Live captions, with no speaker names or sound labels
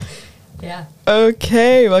Yeah.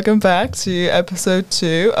 Okay, welcome back to episode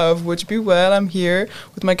 2 of Would You Be Well. I'm here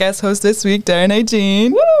with my guest host this week, Dara and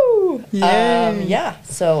Eadaoin. Woo! Yay.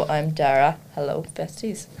 So I'm Dara. Hello,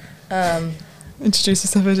 besties. Introduce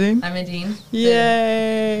yourself, Eadaoin. I'm Eadaoin.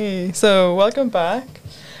 Yay! So, welcome back.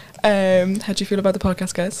 How do you feel about the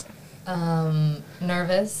podcast, guys?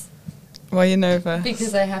 Nervous. Why are you nervous?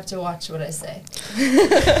 Because I have to watch what I say.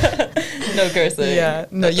 No cursing.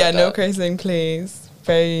 No cursing, please.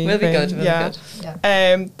 We'll be good. Yeah.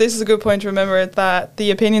 This is a good point to remember that the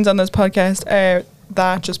opinions on this podcast are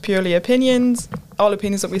that just purely opinions. All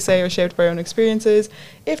opinions that we say are shaped by our own experiences.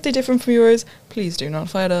 If they differ from yours, please do not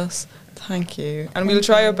fight us. Thank you. And we'll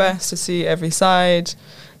try our best to see every side.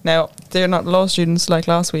 Now, they're not law students like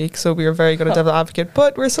last week, so we are very good at devil advocate,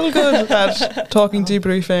 but we're still good at talking,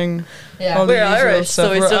 debriefing. Yeah. all the We're usual Irish, stuff.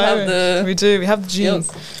 so we We're still have Irish. the We do. We have the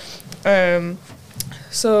genes.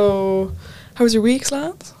 So, how was your weeks,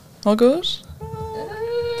 lads? All good?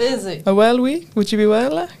 Busy. A well week? Would you be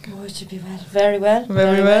well, like? Would you be well? Very well.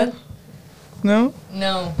 Very well? No?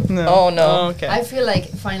 No. No. Oh, no. Oh, okay. I feel like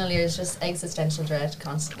final year is just existential dread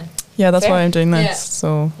constantly. Yeah, that's Fair. why I'm doing this. Yeah.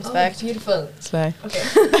 So, Respect. Oh, beautiful. slay. Okay.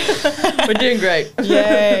 We're doing great.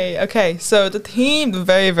 Yay. Okay, so the theme, the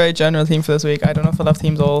very, very general theme for this week, I don't know if I'll have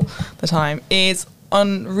themes all the time, is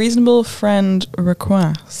unreasonable friend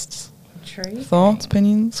requests. True. Thoughts,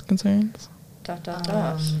 opinions, concerns? ...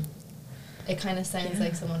 It kind of sounds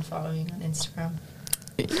like someone following on Instagram.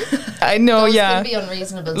 I know, Those yeah. can be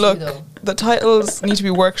unreasonable Look, too, though. the titles need to be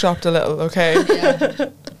workshopped a little, okay? Yeah.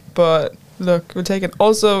 But look, we'll take it.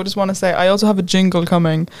 Also, just want to say, I also have a jingle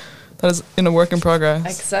coming that is in a work in progress.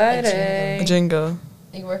 Exciting. A jingle.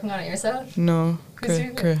 Are you working on it yourself? No, Who's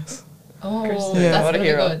doing it? Chris. Oh, Chris, yeah. that's What a really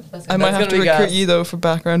hero. good. That's I good. might That's have to gonna be recruit gas. you though for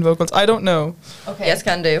background vocals. I don't know. Okay. Yes,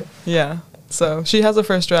 can do. Yeah. So she has a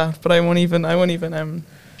first draft, but I won't even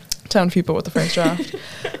tell people what the first draft.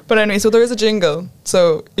 But anyway, so there is a jingle.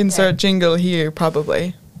 So insert jingle here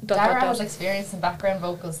probably. Dara has experience in background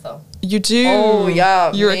vocals, though. You do. Oh,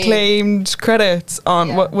 yeah, Your me. acclaimed credits on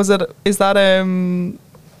Yeah. what was it? Is that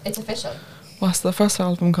It's official. what's the first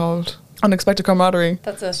album called? Unexpected Camaraderie.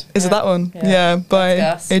 That's it. Is it that one? Yeah, by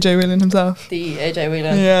That's gas. AJ Whelan himself. The AJ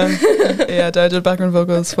Whelan. Yeah. Yeah, Dad did background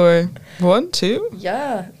vocals for 1, 2.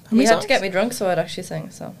 Yeah. many He had songs? to get me drunk so I'd actually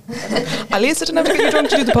sing, so. At least I didn't have to get you drunk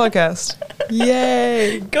to do the podcast.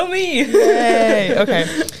 Yay. Go me! Yay. Okay.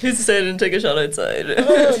 Who's to say I didn't take a shot outside?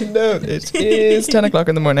 Oh, no. It is 10 o'clock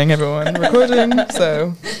in the morning, everyone. Recording,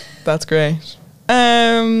 so that's great.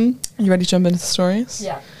 You ready to jump into the stories?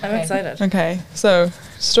 Yeah. I'm excited. Okay, so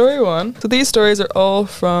story 1. So these stories are all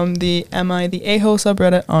from the Am I the A-hole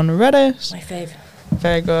subreddit on Reddit. My fave.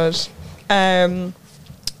 Very good.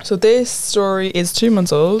 So this story is 2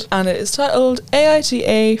 months old and it is titled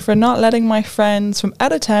AITA for not letting my friends from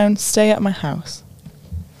out of town stay at my house.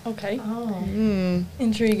 Okay. Oh.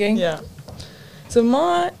 Intriguing. Yeah. So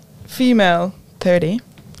my female 30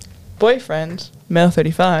 boyfriend, male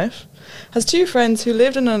 35, has 2 friends who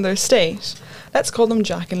lived in another state. Let's call them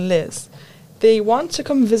Jack and Liz. They want to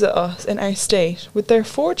come visit us in our state with their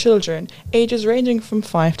 4 children, ages ranging from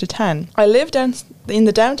 5 to 10. I live down in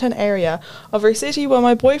the downtown area of our city while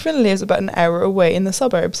my boyfriend lives about an hour away in the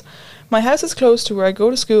suburbs. My house is close to where I go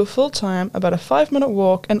to school full time, about a 5-minute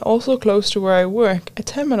walk, and also close to where I work, a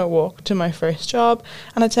 10-minute walk to my first job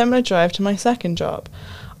and a 10-minute drive to my second job.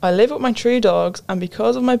 I live with my 3 dogs, and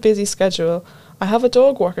because of my busy schedule, I have a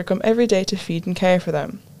dog walker come every day to feed and care for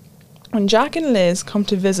them. When Jack and Liz come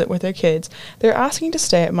to visit with their kids, they're asking to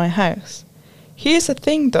stay at my house. Here's the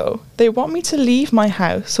thing though, they want me to leave my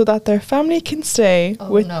house so that their family can stay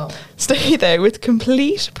there with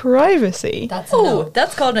complete privacy. That's a no.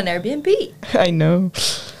 That's called an Airbnb. I know.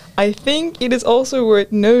 I think it is also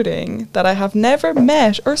worth noting that I have never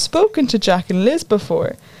met or spoken to Jack and Liz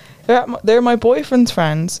before. They're my boyfriend's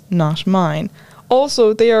friends, not mine.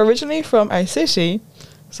 Also, they are originally from our city,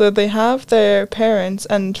 so they have their parents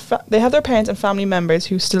and family members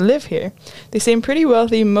who still live here. They seem pretty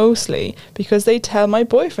wealthy mostly because they tell my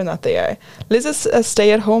boyfriend that they are. Liz is a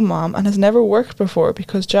stay-at-home mom and has never worked before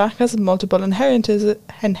because Jack has multiple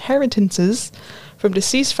inheritances from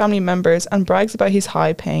deceased family members and brags about his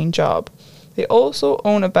high-paying job. They also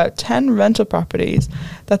own about 10 rental properties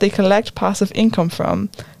that they collect passive income from.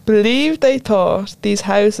 Which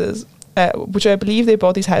I believe they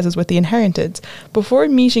bought these houses with the inheritance. Before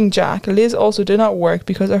meeting Jack, Liz also did not work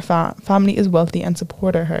because her family is wealthy and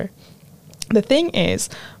supported her. The thing is,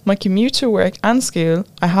 my commute to work and school,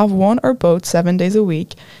 I have one or both 7 days a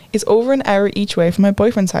week, is over an hour each way from my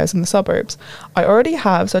boyfriend's house in the suburbs. I already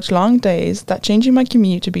have such long days that changing my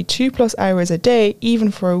commute to be 2+ hours a day,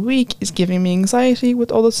 even for a week, is giving me anxiety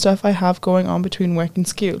with all the stuff I have going on between work and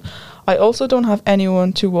school. I also don't have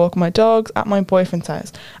anyone to walk my dogs at my boyfriend's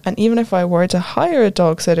house, and even if I were to hire a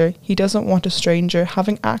dog sitter, he doesn't want a stranger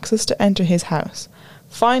having access to enter his house.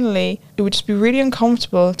 Finally, it would just be really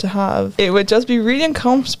uncomfortable to have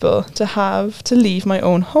to leave my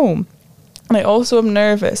own home. And I also am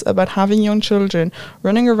nervous about having young children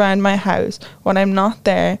running around my house when I'm not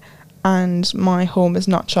there and my home is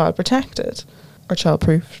not child protected. Or child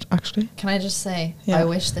proofed, actually. Can I just say, I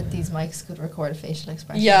wish that these mics could record a facial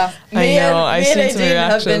expression. Yeah. I know, I've seen some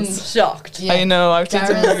have been reactions. shocked. Yeah. I know, I've seen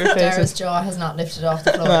some of your Dara's faces. jaw has not lifted off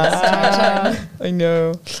the floor this entire time. I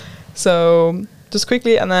know. So, just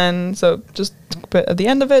quickly, and then, so just a bit at the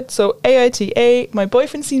end of it. So, AITA, my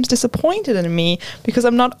boyfriend seems disappointed in me because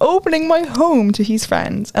I'm not opening my home to his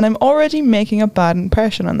friends, and I'm already making a bad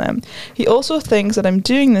impression on them. He also thinks that I'm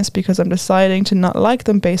doing this because I'm deciding to not like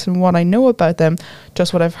them based on what I know about them,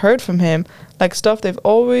 just what I've heard from him, like stuff they've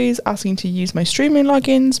always asking to use my streaming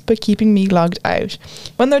logins, but keeping me logged out.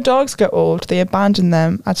 When their dogs get old, they abandon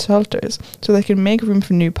them at shelters so they can make room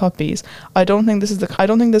for new puppies. I don't think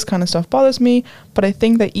this kind of stuff bothers me, but I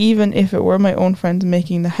think that even if it were my own friends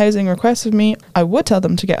making the housing requests of me, I would tell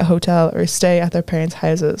them to get a hotel or stay at their parents'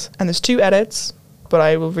 houses. And there's 2 edits, but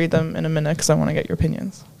I will read them in a minute because I want to get your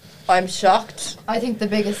opinions. I'm shocked. I think the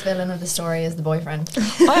biggest villain of the story is the boyfriend.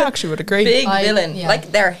 I actually would agree. Big villain. Yeah.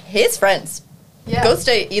 Like, they're his friends. Yeah. Go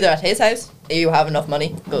stay either at his house, if you have enough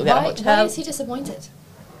money, go get a Why hotel. is he disappointed?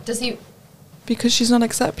 Does he... Because she's not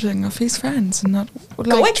accepting of his friends and not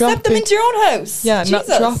Go accept them into your own house. Yeah, Jesus.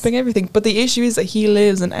 not dropping everything. But the issue is that he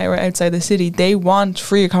lives an hour outside the city. They want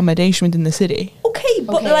free accommodation within the city. Okay,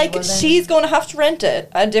 but Okay, like, well then- she's going to have to rent it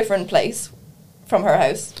a different place from her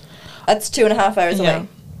house. That's 2.5 hours away.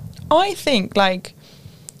 I think, like,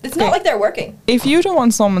 It's not Okay. like they're working. if you don't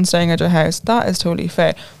want someone staying at your house, that is totally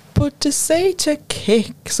fair. But to say to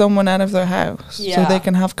kick someone out of their house so Yeah. they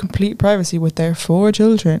can have complete privacy with their 4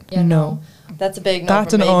 children, Yeah, no. That's a big no.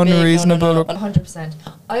 That's for an me. Big unreasonable no. 100%.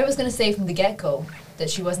 I was going to say from the get-go that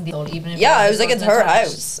she wasn't the old, even if... Yeah, I it was like, it's wasn't her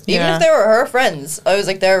attached. house. Even Yeah. if they were her friends, I was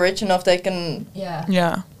like, they're rich enough they can. Yeah.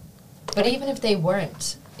 Yeah. But even if they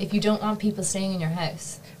weren't, if you don't want people staying in your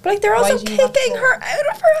house... But like, they're Why also do you have kicking to- her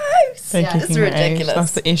out of her house. They're Yeah. It's kicking her out. ridiculous.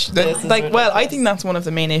 That's the issue. This is Like, well, I ridiculous. think that's one of the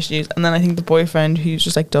main issues. And then I think the boyfriend who's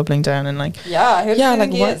just like doubling down and like, Yeah, who do Yeah, you like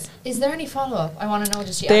think he what- is? Is there any follow-up? I want to know,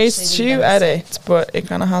 does she there's actually leave 2 them? edits, but it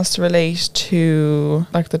kind of has to relate to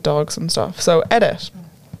like the dogs and stuff. So, edit.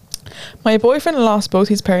 My boyfriend lost both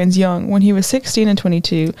his parents young when he was 16 and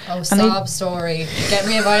 22. Oh, and sob story. Get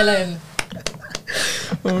me a violin.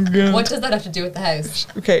 Oh, God. What does that have to do with the house?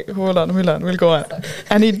 Okay, hold on, we'll go on.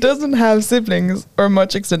 And he doesn't have siblings or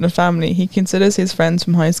much extended family. He considers his friends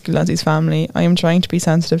from high school as his family. I am trying to be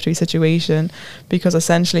sensitive to his situation because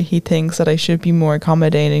essentially he thinks that I should be more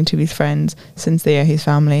accommodating to his friends since they are his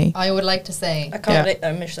family. I would like to say, Accommodate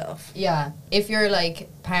them yourself. yeah, if your like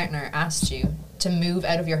partner asked you to move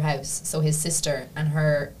out of your house so his sister and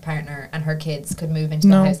her partner and her kids could move into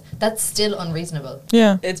No. the house, that's still unreasonable.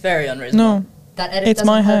 Yeah. It's very unreasonable. No. That edit It's doesn't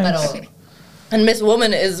my help house. at all. And Miss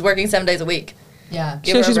Woman is working 7 days a week. Yeah.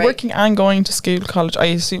 Give So her a she's break. working and going to school, college. I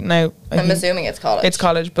assume now. I I'm think assuming it's college. it's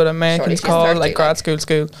college, but Americans she's call 30, like grad like.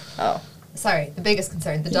 school. Oh. Sorry, the biggest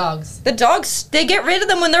concern, the dogs. The dogs, they get rid of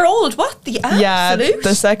them when they're old. What? The Yeah, absolute?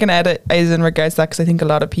 the second edit is in regards to that because I think a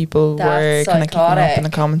lot of people were That's kind of keeping up in the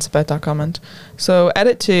psychotic. comments about that comment. So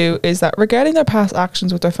edit 2 is that regarding their past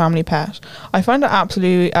actions with their family pet, I find it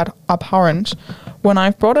absolutely abhorrent. When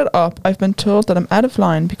I've brought it up, I've been told that I'm out of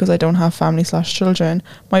line because I don't have family/children.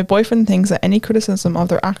 My boyfriend thinks that any criticism of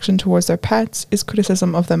their action towards their pets is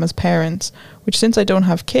criticism of them as parents, which since I don't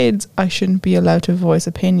have kids, I shouldn't be allowed to voice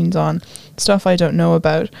opinions on. Stuff I don't know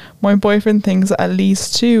about. My boyfriend thinks that at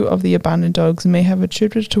least 2 of the abandoned dogs may have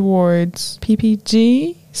attributed towards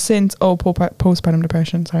PPD since postpartum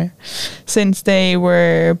depression, since they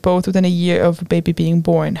were both within a year of a baby being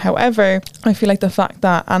born. However, I feel like the fact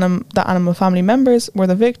that animal family members were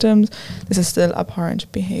the victims, this is still abhorrent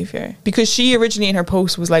behaviour. Because she originally in her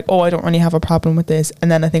post was like, oh, I don't really have a problem with this, and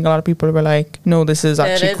then I think a lot of people were like, no, this is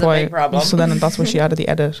actually is a quite big problem. So then that's why she added the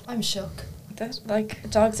edit. I'm shook. That, like,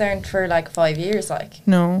 dogs aren't for like 5 years. Like,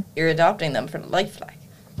 No. you're adopting them for life. Like,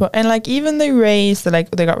 But and like even they raised that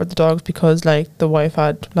like they got rid of the dogs because like the wife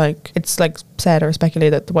had like it's like said or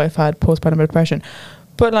speculated that the wife had postpartum depression,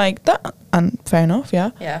 but like that, and fair enough,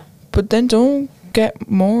 yeah. yeah. But then don't get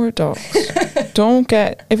more dogs. Don't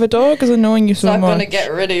get, if a dog is annoying you It's so not much, going to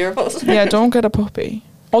get rid of your pussy. yeah, don't get a puppy.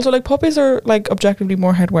 Also, like, puppies are like objectively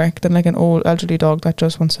more hard work than like an old elderly dog that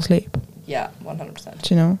just wants to sleep. Yeah, 100%.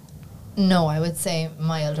 Do you know? No, I would say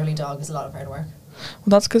my elderly dog is a lot of hard work. Well,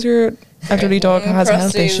 that's because your elderly dog has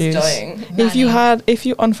health Krusty's issues. dying.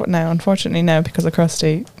 Unfortunately now, because of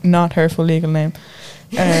Krusty, not her full legal name.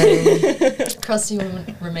 Krusty will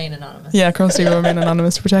remain anonymous. Yeah, Krusty will remain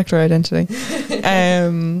anonymous to protect her identity.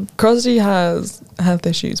 Krusty has health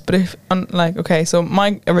issues, but so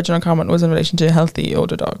my original comment was in relation to healthy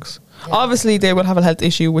older dogs. Yeah. Obviously, they will have a health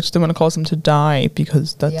issue, which then will cause them to die,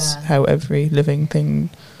 because that's Yeah. how every living thing.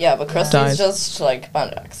 Yeah, but Krusty's Dies. just like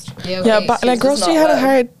bandaxed. Yeah, but like She's just Krusty not had a well.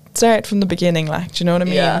 hard start from the beginning. Like, do you know what I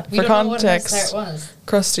mean? Yeah. We For don't know what her context, start was.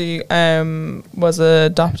 Krusty was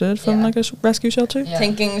adopted from Yeah. like a rescue shelter. Yeah.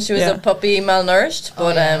 Thinking she was Yeah. a puppy malnourished, Oh,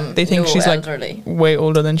 but yeah. They think no, she's elderly. like way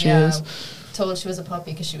older than she is. Told she was a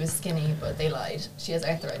puppy because she was skinny, but they lied. She has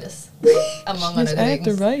arthritis, among She's other things.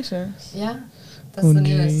 arthritis. Yeah, that's Oh, the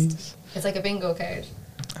newest. jeez. It's like a bingo card.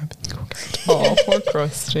 Oh, poor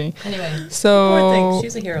Krusty. Anyway, Poor thing. So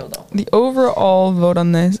She's a hero though. the overall vote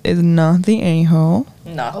on this is not the a-hole,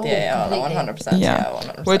 Not Oh, the AL, completely. 100%. Yeah.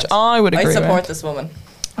 Yeah, 100%. which I would I agree support with. this woman.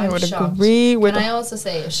 I I'm would shocked. agree with. Can I also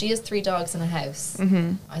say, if she has 3 dogs in a house,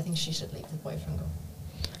 Mm-hmm. I think she should leave the boyfriend go.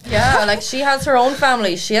 Yeah, like she has her own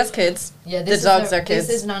family. She has kids. Yeah, The dogs are kids.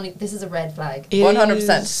 This is a red flag.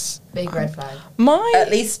 100%. Big red flag. My At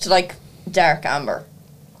least like dark amber.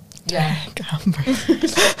 Yeah. Amber.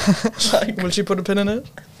 Will she put a pin in it?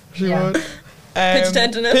 She Yeah. would. Pitch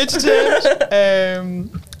tent in it. Pitch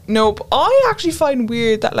tent. Nope. I actually find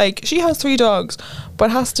weird that like she has 3 dogs,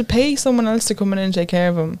 but has to pay someone else to come in and take care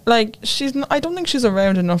of them. Like I don't think she's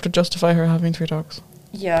around enough to justify her having 3 dogs.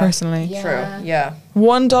 Yeah. Personally, Yeah. True. Yeah.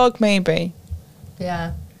 1 dog maybe,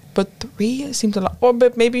 Yeah. but 3 seems a lot. Or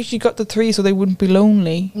but maybe she got the 3 so they wouldn't be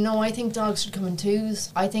lonely. No, I think dogs should come in 2s.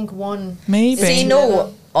 I think 1. Maybe. See,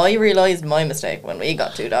 no, I realised my mistake when we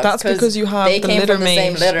got 2 dogs. That's because you have they the came litter from the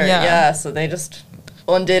same mate. litter. Yeah. Yeah. So they just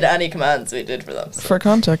undid any commands we did for them. So. For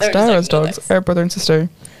context, They're just Dara's like dogs Linux. are brother and sister.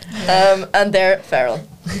 And they're feral.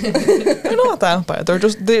 They're not that bad. They're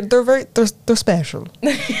just they're special.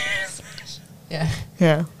 Yeah.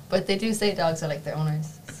 Yeah. But they do say dogs are like their owners.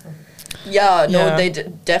 So, Yeah, no, Yeah. they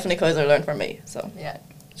definitely Kaiser learned from me. So yeah.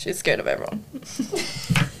 she's scared of everyone.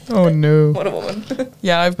 Oh no. What a woman.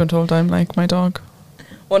 Yeah, I've been told I'm like my dog.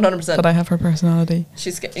 100%. That I have her personality.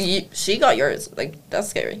 She's she got yours. Like that's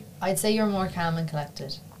scary. I'd say you're more calm and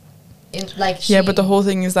collected. Yeah, but the whole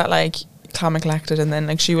thing is that like calm and collected, and then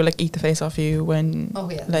like she will like eat the face off you when Oh,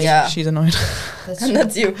 yeah. like Yeah. she's annoyed. That's And true.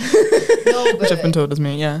 that's you. No, Which I've been but told is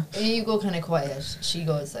me. Yeah. you go kind of quiet. She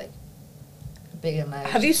goes like big and loud.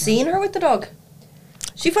 Have you seen her with the dog?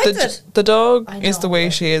 She fights it. The dog I is the know, way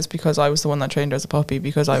but- she is because I was the one that trained her as a puppy,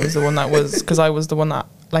 because I was the one that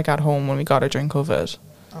like at home when we got her during COVID.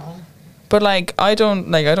 Oh. But like I don't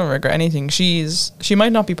regret anything. She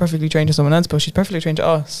might not be perfectly trained to someone else, but she's perfectly trained to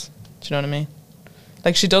us. Do you know what I mean?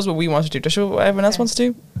 Like she does what we want to do. Does she do what everyone else Okay. wants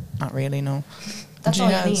to do? Not really, no. That's She all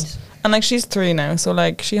has- you need. And like she's 3 now, so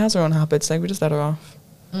like she has her own habits. Like we just let her off,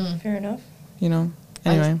 Fair enough. you know.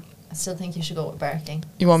 Anyway, I still think you should go with barking.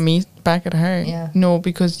 you want me back at her? Yeah. No,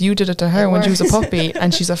 because you did it to her It when she was a works. puppy,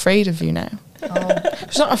 and she's afraid of you now. Oh.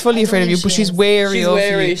 She's not fully I afraid of don't you, think but she she's is. wary She's of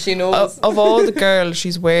wary, you. she knows. Of all the girls,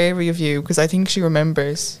 she's wary of you because I think she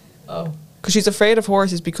remembers. Oh. Because she's afraid of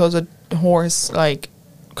horses because a horse like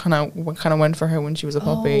kind of went for her when she was a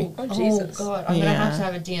puppy. Oh, Jesus. Oh God, I'm gonna have Yeah. to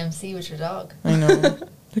have a DMC with your dog. I know.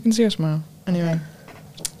 You can see her tomorrow. Anyway.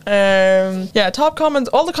 Yeah, top comments.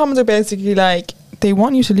 All the comments are basically like, they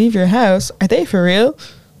want you to leave your house. Are they for real?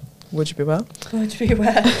 Would you be well? Would be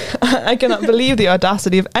well. I cannot believe the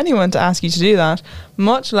audacity of anyone to ask you to do that,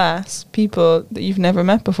 much less people that you've never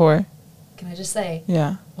met before. Can I just say,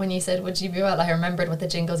 Yeah. when you said "Would you be well," I remembered what the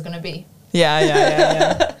jingle's gonna be.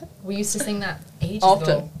 Yeah. We used to sing that ages Often.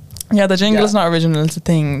 ago. Yeah, the jingle is Yeah. not original. It's a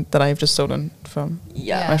thing that I've just stolen from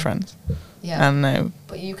Yeah. my friends. Yeah. And now,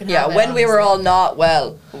 But you can. Yeah, have it when we were all honestly. not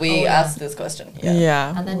well, we Oh, yeah. asked this question.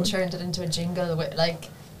 yeah. And then turned it into a jingle with like.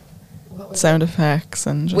 What was Sound effects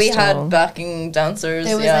and just We had all- backing dancers.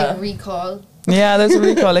 There was yeah. like recall. Yeah, there's a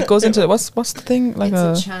recall. It goes into what's the thing like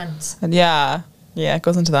It's a chant. and yeah, it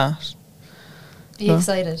goes into that. Be Huh.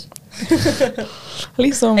 excited. At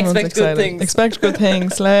least someone's Expect good excited. things. Expect good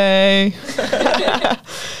things. Slay.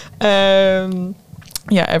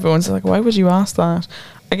 Yeah, everyone's like, why would you ask that?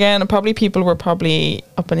 Again, probably people were probably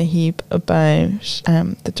up in a heap about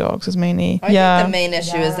the dogs was mainly. I think the main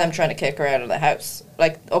issue is Yeah. them trying to kick her out of the house.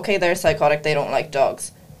 Like, okay, they're psychotic, they don't like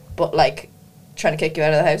dogs, but like trying to kick you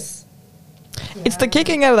out of the house. It's the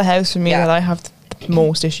kicking out of the house for me Yeah. that I have the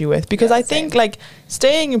most issue with, because Yeah, I think same. like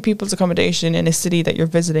staying in people's accommodation in a city that you're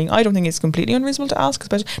visiting, I don't think it's completely unreasonable to ask.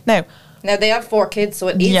 Especially now, Now they have 4 kids, so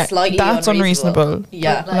it is Yeah, slightly that's unreasonable.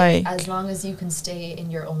 Yeah. But, like, Like- as long as you can stay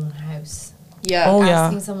in your own house. Yeah. Oh, yeah.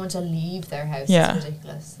 Asking someone to leave their house Yeah. is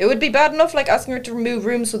ridiculous. It would be bad enough like asking her to move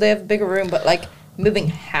rooms so they have a bigger room, but like moving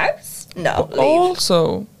house? No, but leave.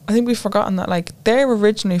 also I think we've forgotten that like they're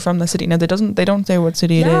originally from the city. Now they don't say what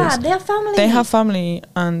city it is. they have family. They have family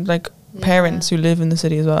and like parents who live in the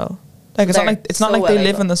city as well. Like it's They're not like it's so not like they well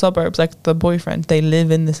live able. in the suburbs like the boyfriend. They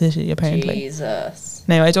live in the city apparently. Jesus.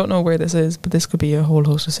 Now I don't know where this is, but this could be a whole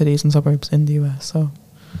host of cities and suburbs in the US. So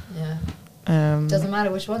Yeah. doesn't Doesn't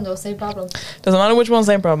matter which one though, same problem. matter which one,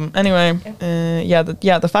 same problem. Anyway,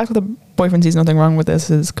 the fact that the boyfriend sees nothing wrong with this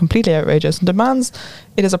is completely outrageous and demands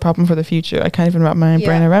it is a problem for the future. I can't even wrap my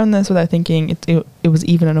brain Yeah. around this without thinking it was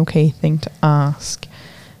even an okay thing to ask.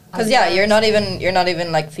 Because yeah, you're not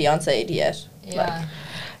even like fiancéed yet. Yeah.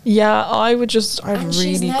 Yeah, I'd And she's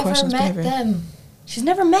really never question his met behavior. them. She's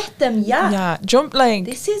never met them. Yeah. Yeah, jump like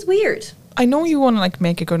This is weird. I know you want to like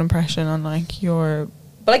make a good impression on like your.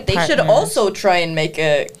 But like they should Partners. also try and make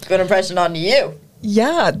a good impression on you.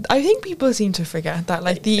 Yeah, I think people seem to forget that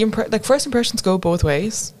like like first impressions go both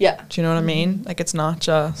ways. Yeah. Do you know what I mean? Like it's not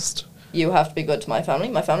just. You have to be good to my family.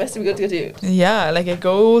 My family has to be good to you. Yeah, like it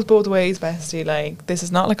goes both ways, bestie. Like this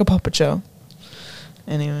is not like a puppet show.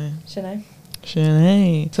 Anyway, Shouldn't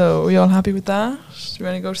Sinead. So, are we all happy with that? Do you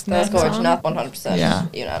want to go to the That's next gorgeous. one? Not 100% Yeah.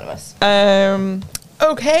 unanimous.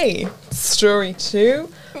 Okay, story 2.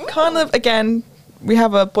 Kind of again, we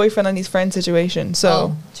have a boyfriend and his friend situation. So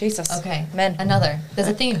Oh, Jesus. okay. Men. Another. There's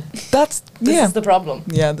a theme. that's This is the problem.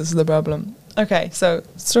 Yeah, this is the problem. Okay, so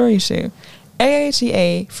story 2.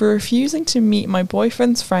 AATA for refusing to meet my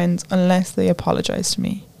boyfriend's friends unless they apologize to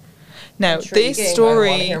me. Now, Intriguing. this I want to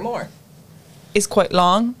story hear more. is quite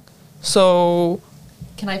long, so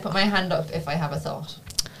Can I put my hand up if I have a thought?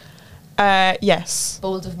 yes.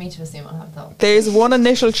 Bold of me to assume I'll have a thought. There's one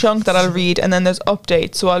initial chunk that I'll read, and then there's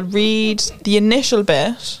updates. So I'll read the initial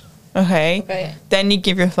bit, okay? Okay. Then you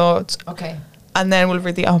give your thoughts, Okay. and then we'll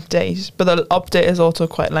read the update. But the update is also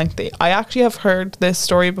quite lengthy. I actually have heard this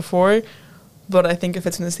story before, but I think if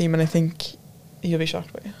it's in the theme, and I think you'll be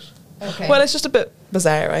shocked by it. Okay. Well, it's just a bit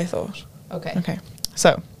bizarre, I thought. okay. Okay,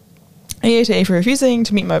 so AATA for refusing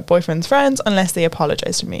to meet my boyfriend's friends unless they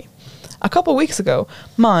apologise to me. A couple weeks ago,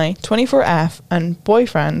 my 24F and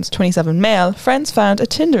boyfriend's 27 male friends found a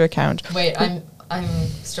Tinder account. Wait, I'm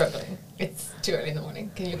struggling. It's too early in the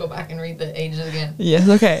morning. Can you go back and read the ages again? Yes,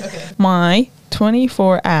 okay. Okay. My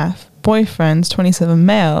 24F boyfriend's 27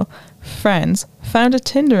 male friends found a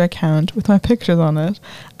Tinder account with my pictures on it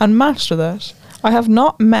and matched with it. I have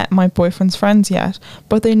not met my boyfriend's friends yet,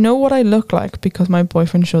 but they know what I look like because my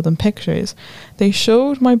boyfriend showed them pictures. They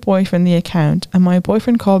showed my boyfriend the account and my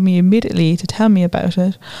boyfriend called me immediately to tell me about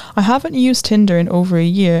it. I haven't used Tinder in over a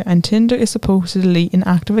year and Tinder is supposedly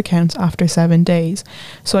inactive accounts after 7 days,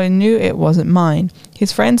 so I knew it wasn't mine.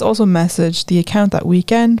 His friends also messaged the account that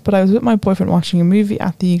weekend, but I was with my boyfriend watching a movie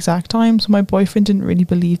at the exact time, so my boyfriend didn't really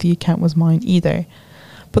believe the account was mine either.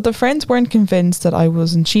 But the friends weren't convinced that I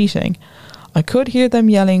wasn't cheating. I could hear them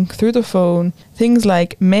yelling through the phone things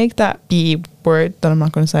like, make that B word that I'm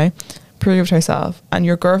not going to say, proved herself, and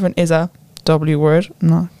your girlfriend is a W word, I'm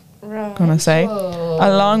not going to say, Whoa.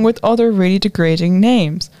 along with other really degrading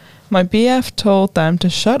names. My BF told them to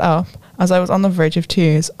shut up as I was on the verge of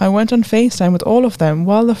tears. I went on FaceTime with all of them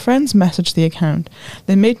while the friends messaged the account.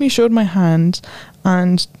 They made me show my hand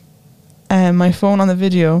and my phone on the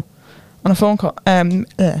video, on a phone call.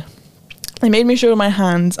 They made me show my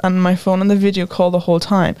hands and my phone on the video call the whole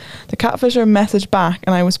time. The catfisher messaged back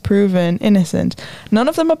and I was proven innocent. None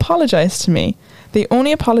of them apologised to me. They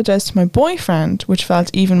only apologised to my boyfriend, which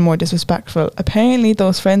felt even more disrespectful. Apparently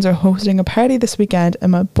those friends are hosting a party this weekend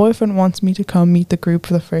and my boyfriend wants me to come meet the group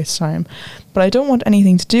for the first time. But I don't want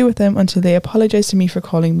anything to do with them until they apologise to me for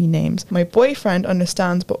calling me names. My boyfriend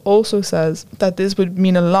understands but also says that this would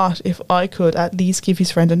mean a lot if I could at least give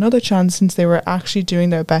his friend another chance since they were actually doing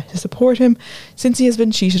their best to support him since he has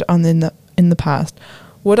been cheated on in the past.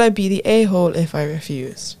 Would I be the a-hole if I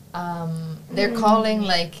refused? They're calling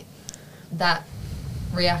like that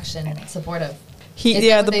reaction supportive. He, Is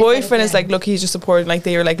yeah, that what the they boyfriend said is like, look, he's just supporting, like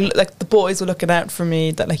they were like the boys were looking out for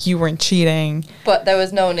me, that like you weren't cheating. But there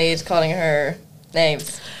was no need calling her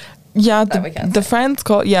names. Yeah, That we can't the say. friends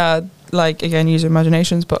call, yeah, like again, use your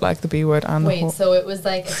imaginations, but like the B word and the Wait, whole. so it was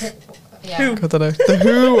like yeah. Cut that out. The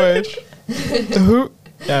who word. The who.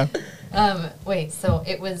 Yeah. Wait, so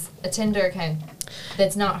it was a Tinder account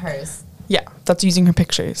that's not hers. Yeah, that's using her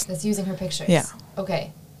pictures. That's using her pictures. Yeah.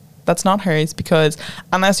 Okay. that's not hers, because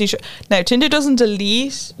unless you now Tinder doesn't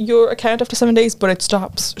delete your account after 7 days, but it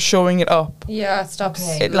stops showing it up. Yeah, it stops.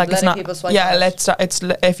 Okay. It, like, it's letting not. people swipe Yeah, left. it's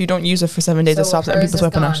if you don't use it for 7 days, it stops letting hers people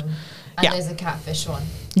is swiping it. gone, and Yeah. there's a catfish one.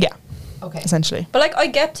 Yeah, Okay. essentially. But like, I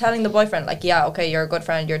get telling the boyfriend, like, yeah, okay, you're a good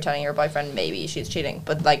friend. You're telling your boyfriend maybe she's cheating,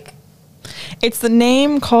 but like, It's the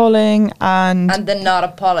name calling and then not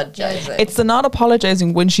apologizing. it's the not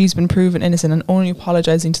apologizing when she's been proven innocent and only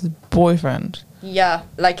apologizing to the boyfriend. yeah,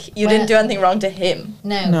 like you Well- didn't do anything wrong to him.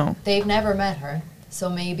 No. They've never met her, so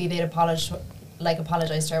maybe they'd apologize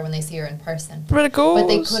to her when they see her in person. But it goes. But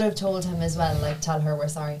they could have told him as well, like, tell her we're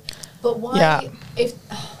sorry. But why? Yeah.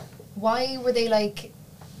 Why were they like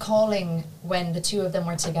calling when the two of them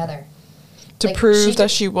were together? to like, prove she that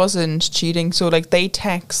did- she wasn't cheating. So like they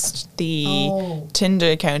text the Oh.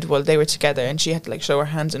 Tinder account while they were together, and she had to like show her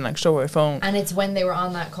hands and like show her phone. And it's when they were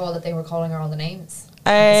on that call that they were calling her all the names.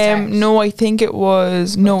 at the start. No, I think it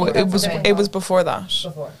was Before. it was Okay. it was before that.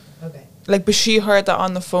 Before. Okay. Like, but she heard that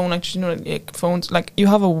on the phone. Like, you know, like phones, like you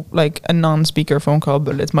have a non-speaker phone call,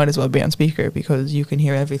 but it might as well be on speaker because you can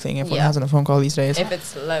hear everything everyone Yeah. has on a phone call these days. If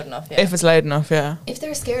it's loud enough, yeah. If it's loud enough, yeah. If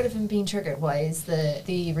they're scared of him being triggered, why is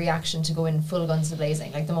the reaction to go in full guns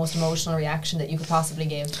blazing? Like the most emotional reaction that you could possibly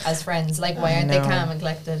give as friends. Like, why I aren't they know. calm and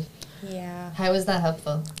collected? yeah. How is that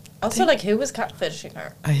helpful? Also, like, who was catfishing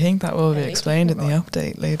her? I think that will be Maybe. explained in the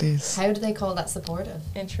update, ladies. How do they call that supportive?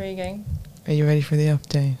 Intriguing. Are you ready for the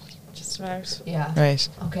update? Just about. Yeah. Right.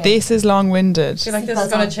 Okay. This is long-winded, I feel like this That's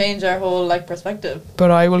is going on. to change our whole, like, perspective.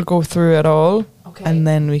 but I will go through it all, Okay. and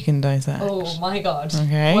then we can dissect. Oh my god.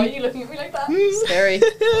 Okay. Why are you looking at me like that? Scary.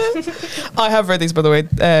 I have read these, by the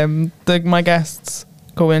way. My guests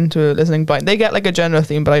go into listening blind. They get like a general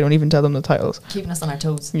theme, but I don't even tell them the titles. Keeping us on our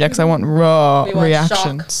toes. Yeah, because I want raw We want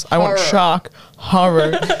reactions. shock, I want horror. shock,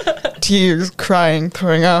 horror, tears, crying,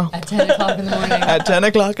 throwing up At 10 o'clock in the morning. at 10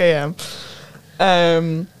 o'clock a.m.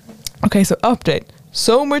 Okay, so update.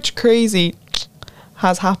 So much crazy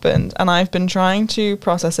has happened, and I've been trying to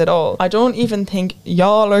process it all. I don't even think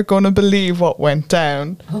y'all are going to believe what went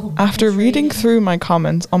down. Oh, After reading intriguing. through my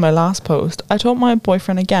comments on my last post, I told my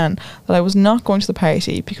boyfriend again that I was not going to the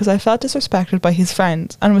party because I felt disrespected by his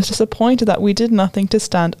friends and was disappointed that we did nothing to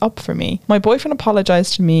stand up for me. My boyfriend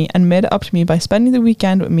apologised to me and made it up to me by spending the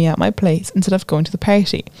weekend with me at my place instead of going to the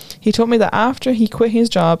party. He told me that after he quit his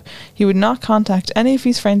job, he would not contact any of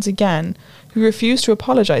his friends again, who refused to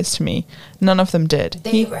apologise to me. None of them did.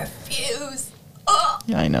 They refuse. Oh,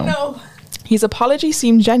 Yeah, I know. no. His apology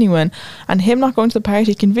seemed genuine, and him not going to the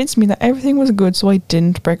party convinced me that everything was good, so I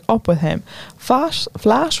didn't break up with him.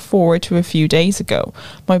 Flash forward to a few days ago.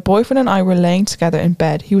 My boyfriend and I were laying together in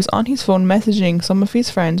bed. He was on his phone messaging some of his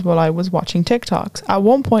friends while I was watching TikToks. At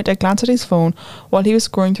one point, I glanced at his phone while he was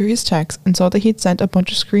scrolling through his texts and saw that he'd sent a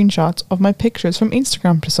bunch of screenshots of my pictures from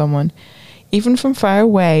Instagram to someone. Even from far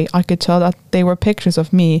away, I could tell that they were pictures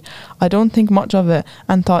of me. I don't think much of it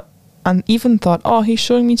and even thought, oh, he's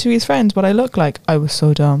showing me to his friends what I look like. I was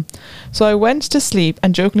so dumb. So I went to sleep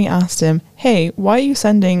and jokingly asked him, hey, why are you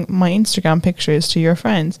sending my Instagram pictures to your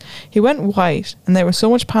friends? He went white and there was so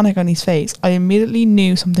much panic on his face. I immediately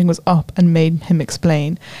knew something was up and made him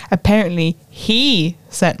explain. Apparently, he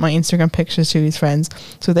sent my Instagram pictures to his friends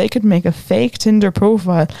so they could make a fake Tinder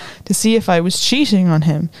profile to see if I was cheating on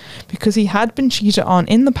him, because he had been cheated on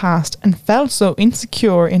in the past and felt so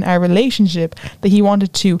insecure in our relationship that he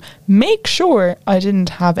wanted to make sure I didn't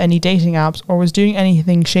have any dating apps or was doing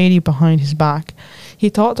anything shady behind his back. He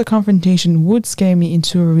thought the confrontation would scare me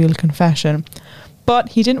into a real confession, but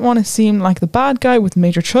he didn't want to seem like the bad guy with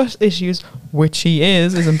major trust issues, which he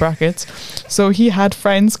is in brackets, so he had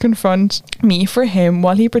friends confront me for him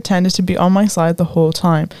while he pretended to be on my side the whole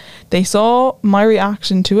time. They saw my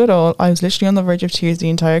reaction to it all. I was literally on the verge of tears the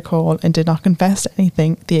entire call and did not confess to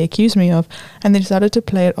anything they accused me of, and they decided to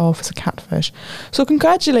play it off as a catfish. So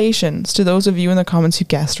congratulations to those of you in the comments who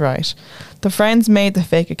guessed right. The friends made the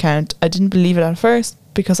fake account. I didn't believe it at first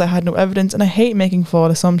because I had no evidence, and I hate making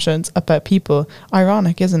flawed assumptions about people.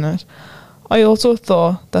 Ironic, isn't it? I also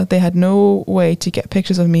thought that they had no way to get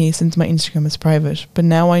pictures of me since my Instagram is private, but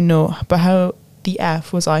now I know. But how the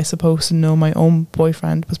F was I supposed to know my own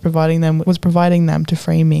boyfriend was providing them to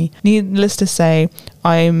frame me? Needless to say,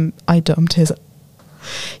 I dumped his.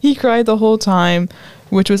 He cried the whole time,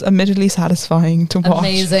 which was admittedly satisfying to watch.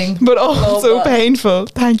 Amazing. But also Love that. painful.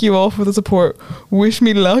 Thank you all for the support. Wish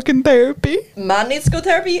me luck in therapy. Man needs to go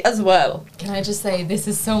therapy as well. Can I just say, this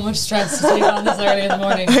is so much stress to take on this early in the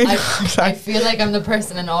morning. I know, I exactly. feel like I'm the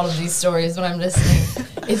person in all of these stories when I'm listening.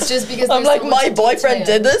 It's just because I'm there's like, so much my boyfriend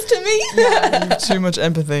detail. did this to me? Yeah, Too much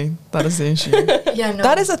empathy. That is the issue. yeah, no.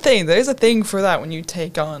 That is a thing. There is a thing for that when you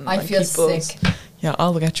take on I like, feel people's. sick. Yeah,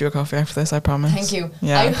 I'll get you a coffee after this, I promise. Thank you.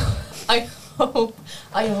 Yeah.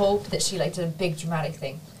 I hope that she like did a big dramatic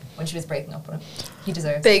thing when she was breaking up with him. He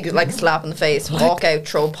deserves Big like slap in the face, walk out,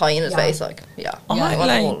 throw a pie in his Yeah. face, like yeah. I want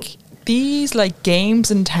a whole- like these like games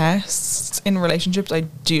and tests in relationships. I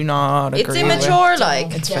do not agree. It's with. immature,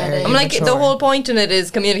 like. It's Get very it. I'm like, immature. the whole point in it is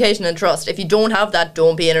communication and trust. If you don't have that,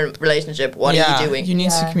 don't be in a relationship. What are you doing? You need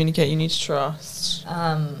to Yeah. communicate. You need to trust.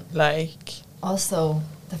 Like, Also,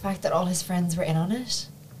 the fact that all his friends were in on it.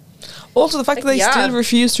 also the fact that they Yeah. still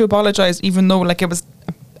refused to apologize, even though like it was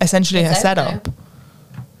essentially It's a out setup. now.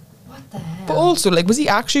 What the hell? But also, like, was he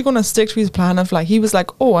actually going to stick to his plan of like he was like,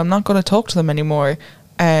 oh, I'm not going to talk to them anymore,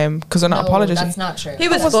 because they're not no, apologizing. that's not true. He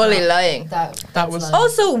was That's fully not- lying. That was- lying.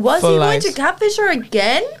 Also, was Full he going lies. to catfish her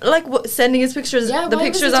again? Like sending his pictures, Yeah, the why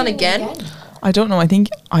was pictures he on doing it again? I don't know.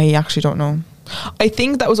 I actually don't know. I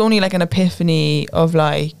think that was only like an epiphany of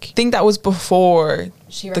like. I think that was before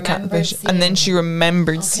She the remembered catfish, and then she seeing-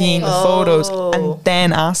 remembered Okay. seeing the photos, Oh. and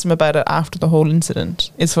then asked him about it after the whole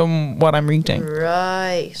incident. Is from what I'm reading.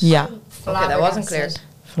 Right. Yeah, Okay, that wasn't clear.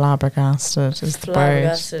 flabbergasted is the word.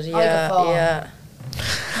 Flabbergasted. Oh, the Yeah, fall. yeah.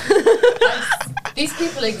 These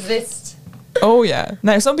people exist. Oh yeah.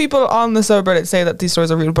 Now some people on the subreddit say that these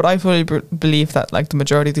stories are real, but I fully believe that like the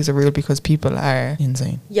majority of these are real because people are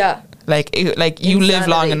insane. Yeah. Like you live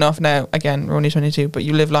long Insanity. enough now. Again, we're only 22, but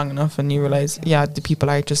you live long enough and you realize, yeah, the people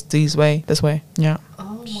are just this way. Yeah. Oh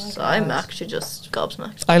my god. So I'm actually just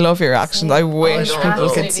gobsmacked. I love your actions. I Same. wish Oh, no. people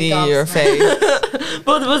could Absolutely see your gobsmacked. face.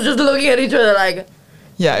 Both of us just looking at each other like,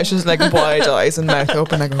 Yeah, it's just like wide eyes and mouth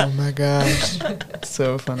open. Like, oh my god,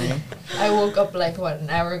 so funny. I woke up like what, an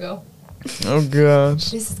hour ago. Oh god.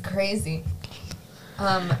 This is crazy.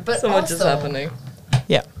 But so much is also, happening.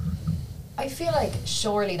 Yeah. I feel like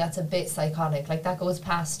surely that's a bit psychotic. Like that goes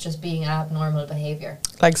past just being abnormal behavior.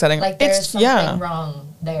 Like setting. Like there's it's something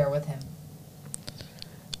wrong there with him.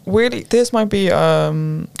 Weirdly, this might be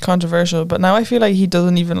controversial, but now I feel like he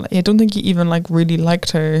doesn't even. I don't think he even like really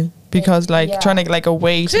liked her because like Yeah. trying to like a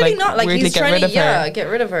way to Clearly like not. Like weirdly he's get trying rid to, of her. get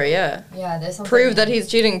rid of her. Yeah. Yeah, there's something. Prove that he's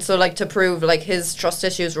cheating. So like to prove like his trust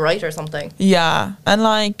issues right or something. Yeah, and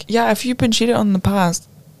like if you've been cheated on in the past,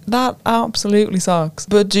 that absolutely sucks.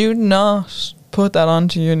 But do not put that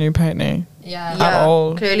onto your new partner. Yeah. Yeah.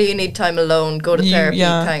 all. Clearly you need time alone. Go to therapy.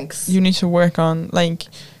 Thanks. You need to work on like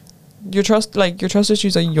your trust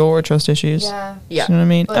issues are your trust issues. Yeah. Yeah. Do you know what I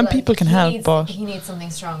mean? But, and like, people can he help, needs, but he needs something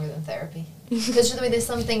stronger than therapy. Because there's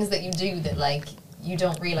some things that you do that like you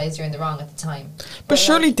don't realize you're in the wrong at the time. but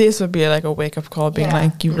surely like, this would be like a wake up call, being Yeah.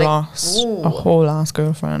 like you Like, lost ooh. a whole ass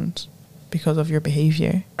girlfriend because of your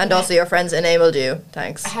behavior. And also your friends enabled you.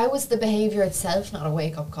 Thanks. how was the behavior itself not a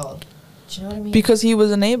wake up call? Do you know what I mean? Because he was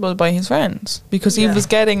enabled by his friends. Because he Yeah. was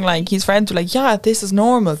getting like his friends were like, yeah, this is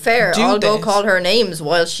normal. Fair. Do I'll go this." call her names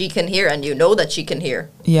while she can hear, and you know that she can hear.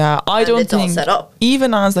 Yeah, I And don't it's all think set up.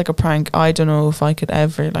 even as like a prank, I don't know if I could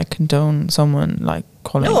ever like condone someone like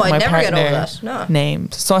calling No, I'd my never get partner over that, no.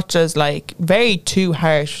 names such as like very too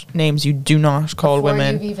harsh names you do not call Before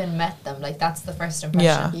women. you've even met them, like that's the first impression.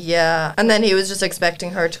 Yeah. Yeah. And then he was just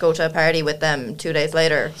expecting her to go to a party with them 2 days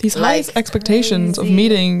later. These like, high expectations of crazy.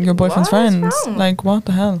 meeting your boyfriend's What is friends, wrong? like what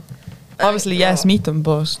the hell? Obviously, yes, know. meet them,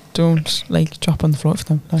 but don't like drop on the floor for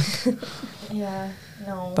them. Like Yeah.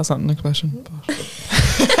 No. that's not an expression. But.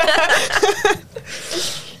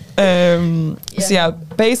 So yeah,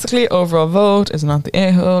 basically overall vote is not the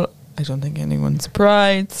a-hole. I don't think anyone's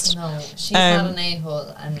surprised. No, she's not Um, an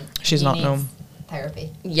a-hole, and she's he not, needs no.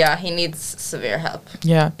 therapy. Yeah, he needs severe help.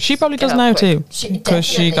 Yeah, she probably Get does out now quick. too, She because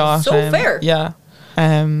she definitely. got So fair. Yeah,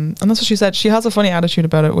 and that's what she said. She has a funny attitude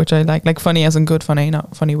about it, which I like funny as in good funny,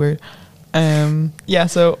 not funny weird. Yeah,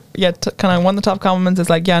 so yeah, kind of one of the top comments is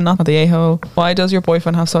like, yeah, not the a-hole. Why does your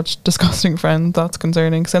boyfriend have such disgusting friends? That's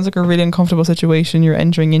concerning. Sounds like a really uncomfortable situation you're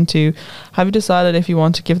entering into. Have you decided if you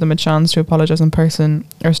want to give them a chance to apologize in person,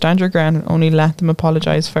 or stand your ground and only let them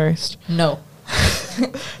apologize first? No.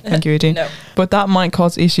 Thank you, Eadaoin. No. But that might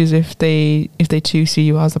cause issues if they too see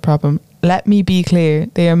you as the problem. Let me be clear,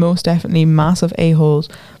 they are most definitely massive a-holes,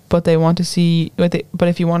 but they want to see. But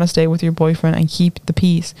if you want to stay with your boyfriend and keep the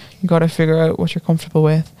peace, you got to figure out what you're comfortable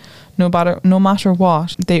with. No matter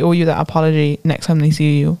what, they owe you that apology next time they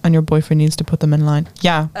see you, and your boyfriend needs to put them in line.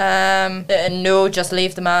 Yeah. No, just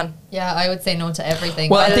leave the man. Yeah, I would say no to everything.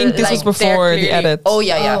 Well, I think this Like, was before they're the clearly- edits. Oh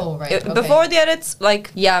yeah. Oh, right, okay. Before the edits,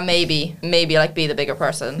 like maybe like be the bigger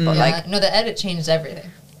person, but yeah, like no, the edit changed everything.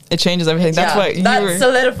 It changes everything. That's why you that were.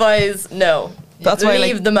 solidifies no. That's why,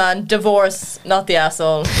 leave like- the man, divorce, not the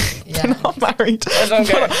asshole. Yeah. Not married. I don't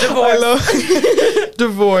care. I love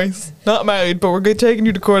divorce. Not married, but we're taking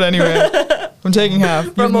you to court anyway. I'm taking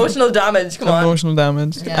half. For emotional damage, come on. Emotional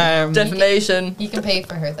damage. Yeah. Defamation. You can pay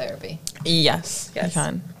for her therapy. Yes, you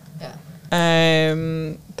can. Yeah.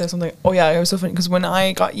 There's something. Oh yeah, it was so funny because when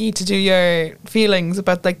I got you to do your feelings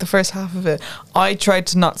about like the first half of it, I tried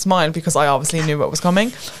to not smile because I obviously knew what was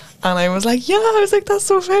coming, and I was like, I was like, that's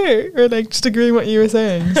so fair, or like just agreeing what you were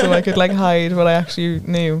saying, so I could like hide what I actually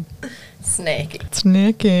knew. Snaky.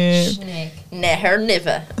 Never.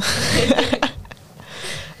 Never.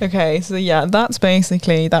 Okay, so yeah, that's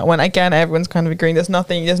basically that one. Again, everyone's kind of agreeing. There's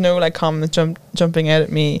no like comments jumping out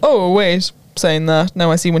at me. Oh wait, saying that now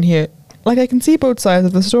I see one here. Like I can see both sides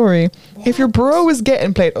of the story. What? If your bro is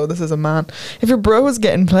getting played, this is a man. If your bro is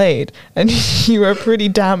getting played and you are pretty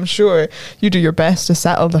damn sure you do your best to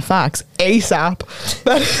settle the facts ASAP,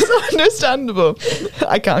 that is understandable.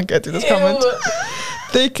 I can't get through this comment.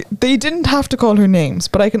 They didn't have to call her names,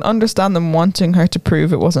 but I can understand them wanting her to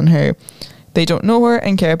prove it wasn't her. They don't know her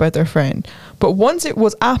and care about their friend. But once it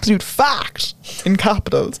was absolute fact, in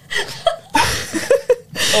capitals,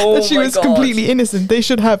 that she was completely innocent, they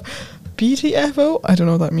should have BTFO? I don't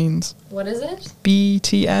know what that means. What is it?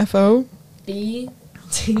 BTFO?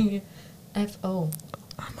 BTFO.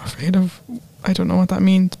 I'm afraid of... I don't know what that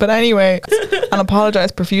means. But anyway, and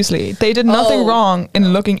apologise profusely. They did nothing wrong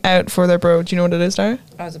in looking out for their bro. Do you know what it is, Dara?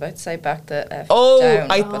 I was about to say back the F down.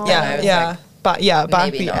 down. Back the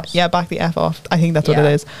F off. I think that's what it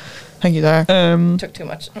is. Thank you, Dara. Took too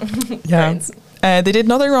much. Yeah. They did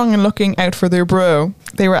nothing wrong in looking out for their bro.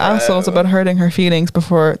 They were assholes about hurting her feelings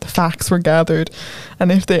before the facts were gathered.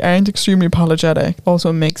 And if they aren't extremely apologetic,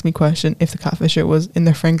 also makes me question if the catfisher was in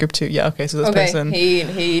their friend group too. Yeah, okay, so this person...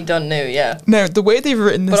 he done knew, yeah. Now, the way they've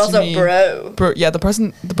written this but also to me... bro. Yeah, the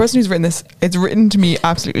person who's written this, it's written to me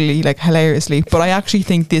absolutely, like, hilariously. But I actually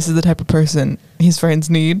think this is the type of person his friends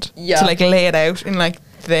need to, like, lay it out in, like,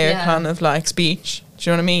 their kind of, like, speech. Do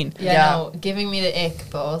you know what I mean? Yeah, no, giving me the ick,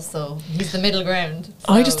 but also he's the middle ground.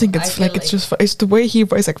 So I just think it's like it's the way he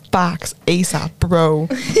writes like facts ASAP, bro.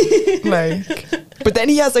 Like, but then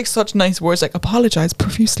he has like such nice words like apologize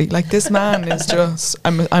profusely. Like this man is just.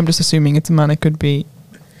 I'm just assuming it's a man. It could be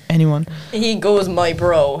anyone. He goes my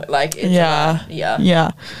bro. Like it's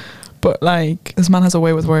yeah. But like this man has a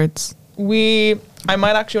way with words. I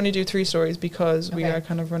might actually only do 3 stories because we are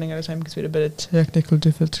kind of running out of time because we had a bit of technical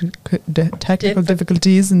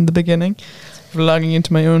difficulties in the beginning. Logging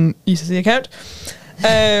into my own ECC account.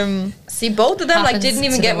 See, both of them like didn't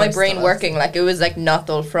even get my brain working. Like it was like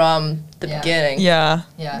nothing from the beginning. Yeah.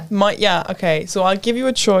 Okay, so I'll give you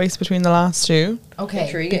a choice between the last 2. Okay.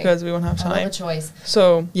 Intriguing. Because we won't have time. I love a choice.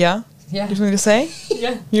 So Yeah. You have something to say?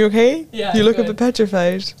 Yeah. You okay? Yeah. You look a bit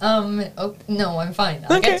petrified. No, I'm fine.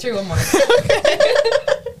 I'll get through one more.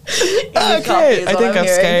 Okay. I think I'm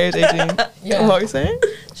scared, Eadaoin. Yeah. What are you saying?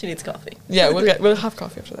 She needs coffee. Yeah, we'll have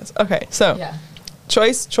coffee after this. Okay, so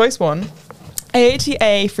choice 1.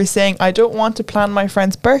 AATA for saying I don't want to plan my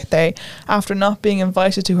friend's birthday after not being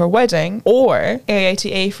invited to her wedding, or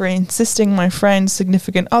AATA for insisting my friend's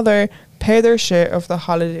significant other pay their share of the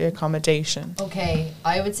holiday accommodation. Okay,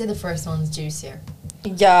 I would say the first one's juicier.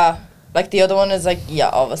 Yeah, like the other one is like,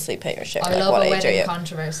 obviously pay your share. I love a wedding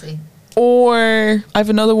controversy. Or I have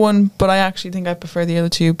another one, but I actually think I prefer the other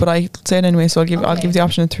 2, but I say it anyway, so I'll give the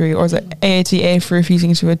option of 3. Or is it AATA for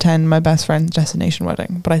refusing to attend my best friend's destination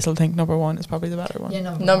wedding? But I still think number 1 is probably the better one.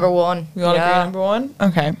 Yeah, number one. We all agree number 1?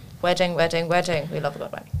 Okay. Wedding. We love a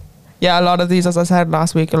good wedding. Yeah, a lot of these, as I said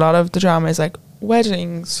last week, a lot of the drama is like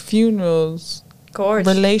weddings, funerals,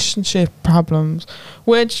 relationship problems,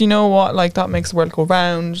 which, you know what, like that makes the world go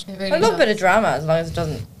round. Really I love a bit of drama as long as it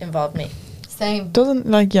doesn't involve me. Same. Doesn't,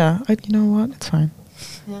 like, you know what, it's fine.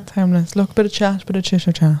 Yeah. Timeless. Look, bit of chat, bit of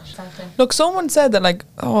chitter chat. Exactly. Look, someone said that, like,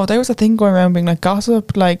 there was a thing going around being like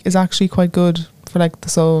gossip, like, is actually quite good for like the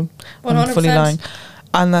soul. 100%. I'm fully lying.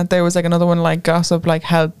 And that there was like another one, like gossip like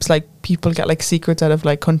helps like people get like secrets out of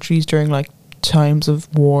like countries during like times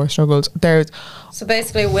of war struggles. So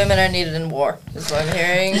basically women are needed in war is what I'm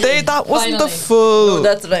hearing. That wasn't the full. No,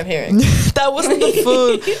 that's what I'm hearing. That wasn't the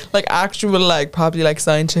full like actual like probably like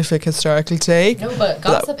scientific historical take. No, but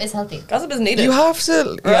gossip is healthy. Gossip is needed. You have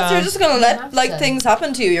to, or else you're just gonna let like things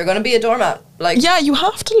happen to you. You're gonna be a doormat. Like you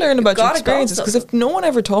have to learn about your experiences, because if no one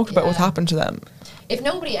ever talked about what happened to them, if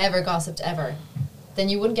nobody ever gossiped ever, then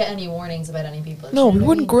you wouldn't get any warnings about any people. No, we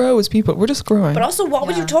wouldn't grow as people. We're just growing. But also, what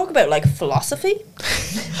would you talk about? Like philosophy?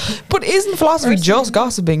 But isn't philosophy just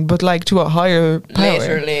gossiping, but like to a higher power?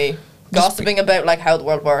 Literally. Gossiping about like how the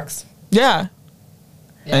world works. Yeah.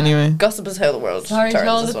 Anyway. Gossip is how the world turns,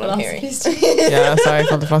 is what I'm hearing. Yeah, sorry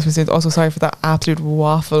for the philosophy students. Also sorry for that absolute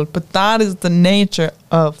waffle. But that is the nature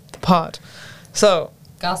of the pod. So.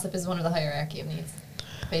 Gossip is one of the hierarchy of needs.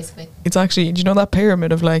 basically. It's actually, do you know that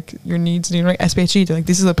pyramid of like your needs, you know, like SPHE, like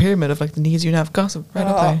this is a pyramid of like the needs you have. Gossip right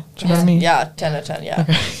up there. Do you know what I mean? Yeah, 10 out of 10, yeah.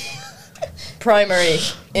 Okay. Primary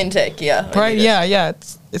intake, yeah. Yeah.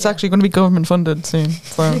 It's actually going to be government funded soon.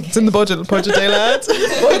 So it's in the budget day, lads.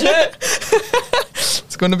 Budget.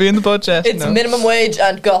 It's going to be in the budget. It's minimum wage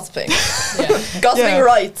and gossiping. Gossiping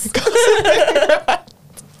rights.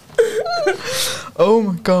 Oh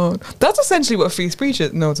my god. That's essentially what free speech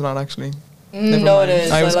is. No, it's not actually. No, it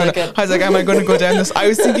is. I like it. I was like, am I going to go down this? I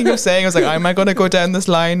was thinking of saying, am I going to go down this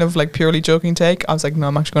line of like purely joking take? I was like, no,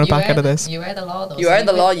 I'm actually going to back out of this. You are the law, though. You are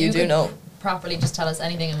the law, you do know. Properly just tell us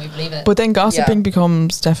anything and we believe it. But then gossiping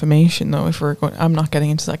becomes defamation, though. If we're going, I'm not getting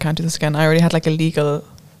into that. I can't do this again. I already had like a legal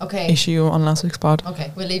issue on last week's pod.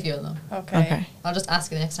 Okay, we'll leave you alone. Okay. I'll just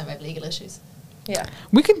ask you the next time I have legal issues. Yeah.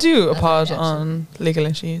 We can do a pod on legal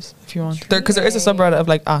issues if you want. Because there is a subreddit of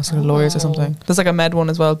like ask lawyers or something. There's like a med one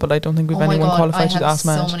as well, but I don't think we've anyone qualified to ask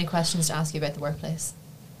med. I have so many questions to ask you about the workplace.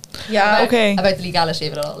 Yeah. About the legality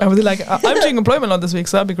of it all. I was like, I'm doing employment law this week,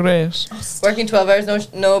 so that'd be great. Working 12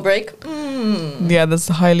 hours, no break. Yeah, that's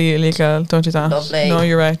highly illegal. Don't do that. Lovely. Know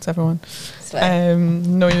your rights, everyone.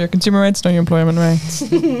 Know your consumer rights, know your employment rights.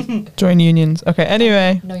 Join unions. Okay,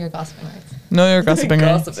 anyway. Know your gossiping rights. Know your gossiping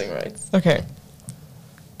rights. Gossiping rights. Okay.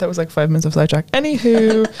 That was like 5 minutes of sidetrack.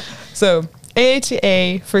 Anywho, so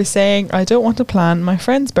AATA for saying I don't want to plan my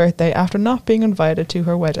friend's birthday after not being invited to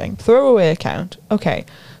her wedding. Throwaway account. Okay,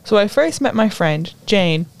 so I first met my friend,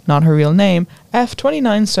 Jane, not her real name,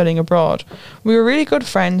 F29 studying abroad. We were really good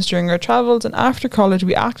friends during our travels, and after college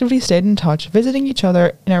we actively stayed in touch, visiting each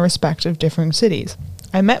other in our respective different cities.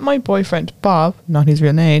 I met my boyfriend, Bob, not his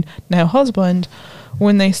real name, now husband,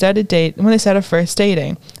 when they started first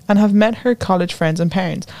dating, and have met her college friends and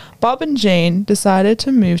parents. Bob and Jane decided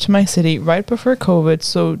to move to my city right before COVID,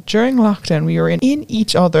 so during lockdown we were in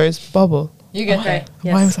each other's bubble. You get that.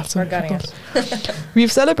 Yes, why was that so difficult?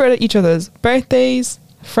 We've celebrated each other's birthdays,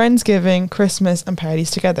 Friendsgiving, Christmas and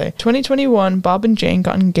parties together. 2021, Bob and Jane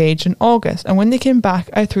got engaged in August, and when they came back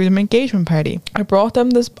I threw them an engagement party. I bought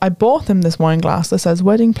them this wine glass that says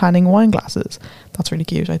wedding planning wine glasses. That's really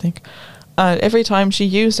cute, I think. Every time she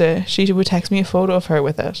used it, she would text me a photo of her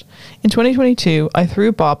with it. In 2022, I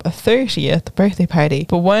threw Bob a 30th birthday party,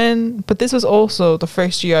 but this was also the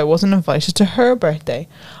first year I wasn't invited to her birthday.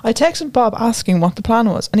 I texted Bob asking what the plan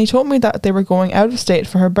was, and he told me that they were going out of state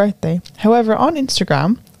for her birthday. However, on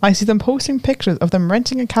Instagram, I see them posting pictures of them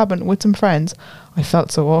renting a cabin with some friends. I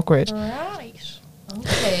felt so awkward. Right.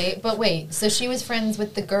 Okay, but wait, so she was friends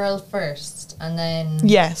with the girl first, and then...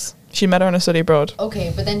 Yes. She met her on a study abroad.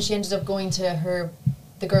 Okay, but then she ended up going to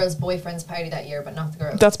the girl's boyfriend's party that year, but not the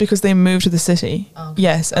girl's. That's because they moved to the city. Okay.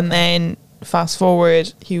 Yes, and then fast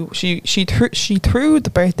forward, she threw the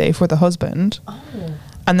birthday for the husband,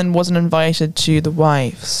 and then wasn't invited to the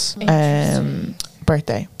wife's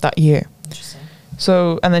birthday that year. Interesting.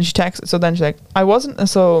 So, and then she texted. So then she's like, I wasn't.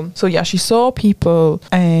 So yeah, she saw people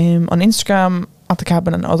on Instagram at the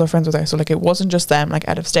cabin, and other friends were there. So like, it wasn't just them, like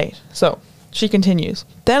out of state. So. She continues,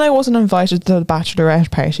 then I wasn't invited to the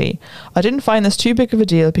bachelorette party. I didn't find this too big of a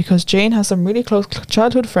deal because Jane has some really close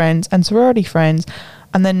childhood friends and sorority friends,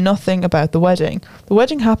 and then nothing about the wedding. The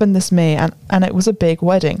wedding happened this May, and it was a big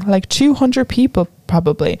wedding, like 200 people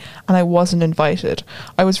probably, and I wasn't invited.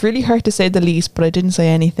 I was really hurt to say the least, but I didn't say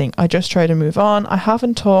anything. I just tried to move on. I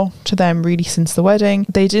haven't talked to them really since the wedding.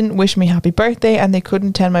 They didn't wish me happy birthday, and they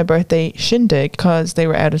couldn't attend my birthday shindig because they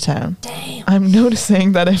were out of town. Damn. I'm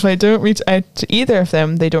noticing that if I don't reach out to either of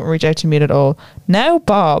them, they don't reach out to me at all. Now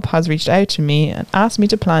Bob has reached out to me and asked me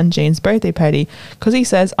to plan Jane's birthday party because he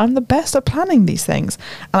says I'm the best at planning these things.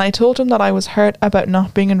 And I told him that I was hurt about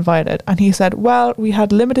not being invited, and he said, well, we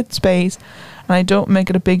had limited space and I don't make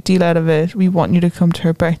it a big deal out of it. We want you to come to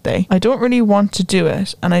her birthday. I don't really want to do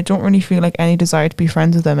it, and I don't really feel like any desire to be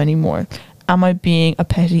friends with them anymore. Am I being a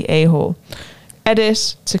petty a-hole?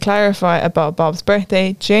 Edit, to clarify about Bob's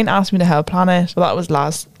birthday, Jane asked me to help plan it, but that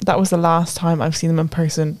was the last time I've seen them in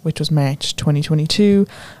person, which was March 2022,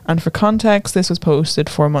 and for context, this was posted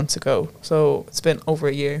 4 months ago, so it's been over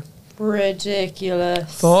a year.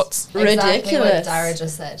 Ridiculous. Thoughts? Exactly Ridiculous. what Dara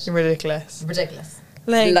just said. Ridiculous.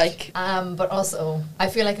 Like. But also, I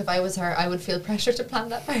feel like if I was her, I would feel pressure to plan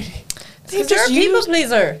that party. Because you're a people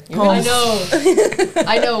pleaser.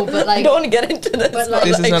 I know, but like... I don't want to get into this. But like,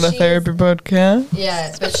 this is not a therapy podcast.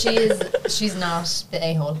 Yeah, but she's not the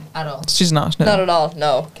a-hole at all. She's not, no. Not at all,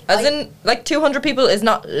 no. As in, like, 200 people is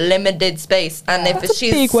not limited space. And if That's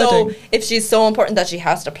a big wedding. if she's so important that she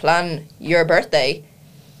has to plan your birthday,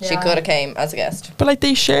 She could have came as a guest. But like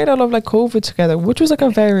they shared all of like COVID together, which was like a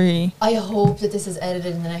very. I hope that this is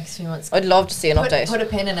edited in the next few months. I'd love to see an update. Put a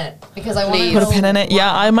pin in it because I want to Put a pin in it.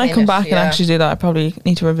 Yeah, I might come back and actually do that. I probably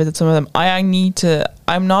need to revisit some of them. I need to.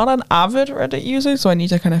 I'm not an avid Reddit user, so I need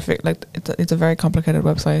to kind of figure like it's a very complicated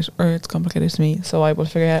website, or it's complicated to me. So I will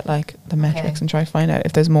figure out like the metrics and try to find out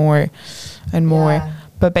if there's more and more. Yeah.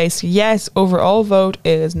 But basically, yes, overall vote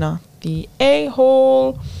is not the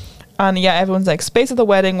a-hole. And yeah, everyone's like, space at the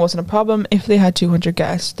wedding wasn't a problem if they had 200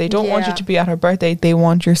 guests. They don't want you to be at her birthday. They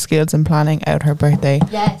want your skills in planning out her birthday.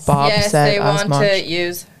 Yes. Bob said they as want to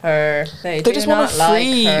use her. They just want a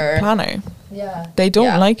free planner. Yeah. They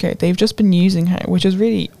don't like her. They've just been using her, which is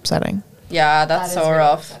really upsetting. Yeah, that's so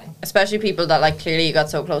rough. Especially people that like clearly you got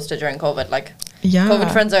so close to during COVID. Like,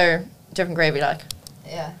 COVID friends are different gravy. Like,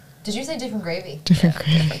 yeah. Did you say different gravy? Different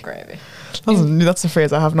gravy. Different gravy. That's a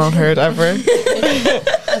phrase I have not heard ever.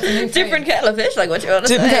 Different kettle of fish, like what you want to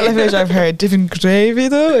say. Different kettle of fish I've heard. Different gravy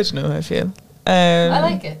though, I don't know how I feel. I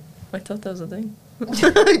like it. I thought that was a thing.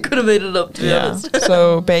 I could have made it up, to be honest.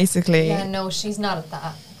 So basically... Yeah, no, she's not at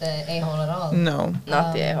the a-hole at all. No.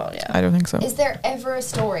 Not the a-hole, yeah. I don't think so. Is there ever a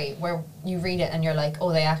story where you read it and you're like,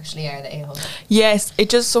 oh, they actually are the a-hole? Yes,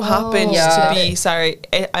 it just so happens to be... Sorry,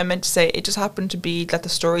 I meant to say, it just happened to be that the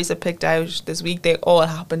stories I picked out this week, they all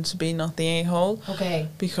happened to be not the a-hole. Okay.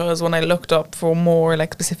 Because when I looked up for more,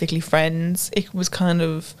 like, specifically friends, it was kind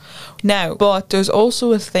of... Now, but there's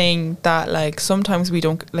also a thing that, like, sometimes we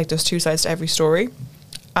don't... Like, there's two sides to every story.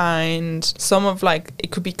 And some of like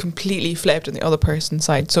it could be completely flipped on the other person's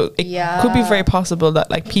side, so it could be very possible that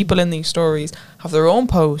like people in these stories have their own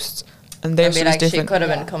posts and they're like different. She could have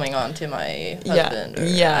been coming on to my husband or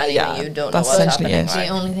you don't that's know what's happening. The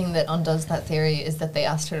only thing that undoes that theory is that they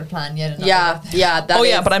asked her to plan yet another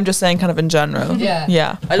but I'm just saying kind of in general. I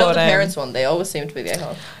love the parents one. They always seem to be the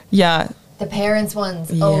a-hole. The parents ones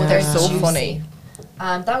they're so funny.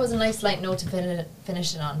 That was a nice light note to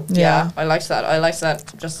finish it on. Yeah, I liked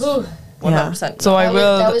that. Just 100%. So I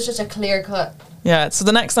will. That was just a clear cut. Yeah, so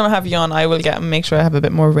the next time I have you on, I will make sure I have a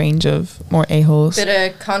bit more range of more a-holes.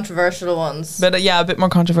 Bit of controversial ones. A bit more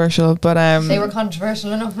controversial, but they were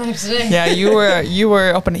controversial enough now today. Yeah, you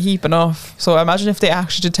were up in a heap enough. So imagine if they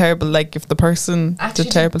actually did terrible, like if the person did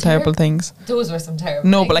terrible things. Those were some terrible.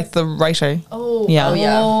 No, things. but like the writer.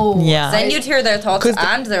 Yeah. Then you'd hear their thoughts and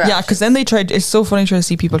their actions. Yeah, because then they tried. It's so funny to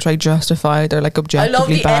see people try to justify their like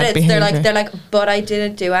objectively bad edits. behavior. They're like, but I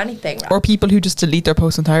didn't do anything. Or people who just delete their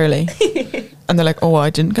posts entirely. And they're like, oh, I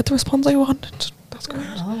didn't get the response I wanted. That's great.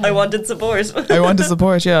 I wanted support. I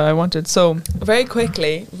wanted. So, very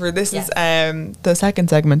quickly, this is the second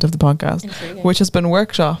segment of the podcast, which has been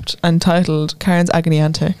workshopped and titled Karen's Agony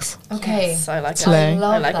Antics. Okay. Yes, I like it. I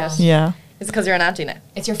like it. Yeah. Is it because you're an auntie now?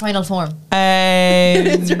 It's your final form.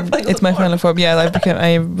 It's my final form. Yeah,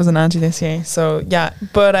 I was an auntie this year. So, yeah.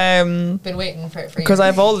 But, been waiting for it because I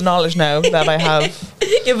have all the knowledge now that I have.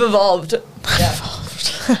 You've evolved. Yeah.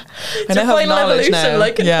 I now have knowledge now.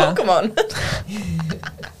 Like in Pokemon.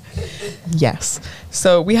 Yes.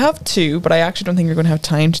 So we have two, but I actually don't think we're going to have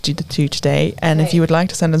time to do the two today. And if you would like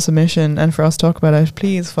to send a submission and for us to talk about it,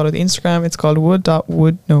 please follow the Instagram. It's called wood.u.b.well.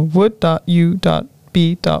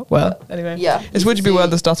 Anyway, it's would you be well.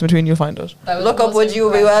 There's dots in between. You'll find it. Look up would you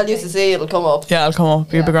be well. UCC. It'll come up. Yeah, it'll come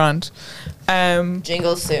up. You'll be grand.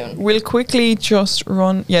 Jingle soon. We'll quickly just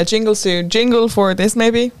run. Yeah, jingle soon. Jingle for this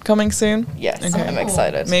maybe coming soon. Yes, okay. I'm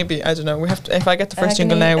excited. Maybe I don't know. We have to. If I get the first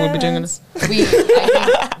jingle now, we'll be doing it. I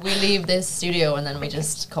think we leave this studio and then we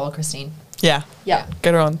just call Christine. Yeah.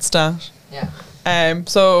 Get her on stat. Yeah.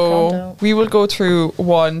 So we will go through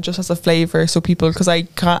one just as a flavour, so people, because I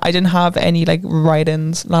didn't have any like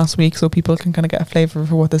write-ins last week, so people can kind of get a flavour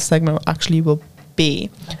for what this segment actually will be.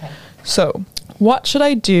 Okay. So, what should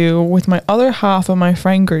I do with my other half of my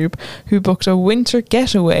friend group who booked a winter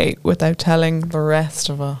getaway without telling the rest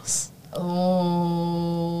of us? Oh,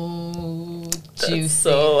 juicy. That's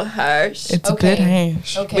so harsh. It's a bit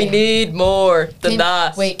harsh. Okay. We need more than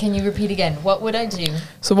that. Wait, can you repeat again? What would I do?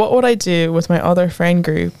 So what would I do with my other friend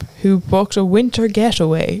group who booked a winter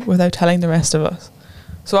getaway without telling the rest of us?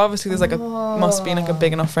 So obviously there's like must be like a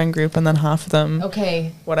big enough friend group, and then half of them,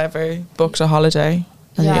 whatever, booked a holiday.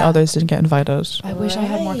 And the others didn't get invited. I wish I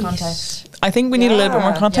had more context. I think we need a little bit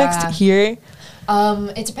more context here.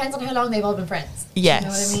 It depends on how long they've all been friends. Yes. You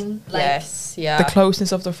know what I mean? Like, yes, yeah. The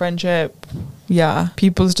closeness of the friendship. Yeah.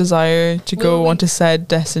 People's desire to go onto said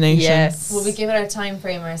destination. Yes. Will we give it our time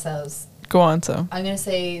frame ourselves? Go on, so. I'm going to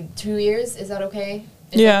say 2 years. Is that okay?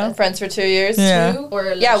 Is friends for 2 years? Yeah. 2? Or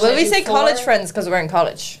will we say 4? College friends because we're in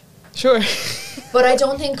college? Sure. But I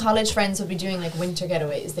don't think college friends would be doing like winter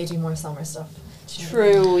getaways. They do more summer stuff.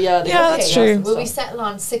 True, yeah. That's true. Will we settle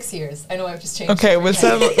on 6 years? I know I've just changed. Okay, we'll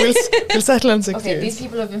settle on 6 Okay, years. these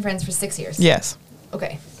people have been friends for 6 years. Yes.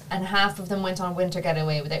 Okay, and half of them went on winter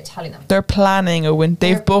getaway without telling them. They're planning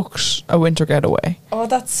they've booked a winter getaway. Oh,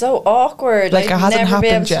 that's so awkward. Like, it hasn't never be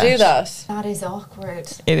able happened to yet. do that. That is awkward.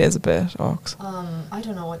 It is a bit awkward. I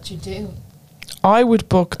don't know what you do I would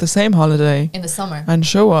book the same holiday in the summer. and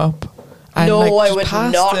show up. And No, like, I just would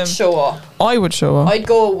pass not them. show up. I would show up. I'd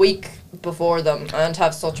go a week before them and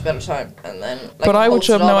have such better time, and then. Like, but I would post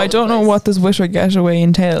show it up. Now, all I over the don't know place. what this winter getaway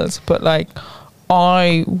entails, but like,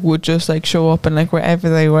 I would just like show up and like wherever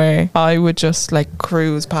they were, I would just like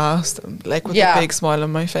cruise past them, like with a big smile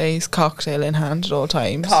on my face, cocktail in hand at all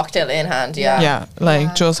times. Cocktail in hand, yeah. Yeah,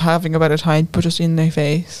 like just having a better time, but just in their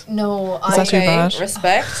face. No, Is that too bad?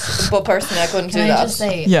 Respect, but personally I couldn't Can do I that. just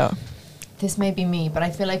say, Yeah. this may be me, but I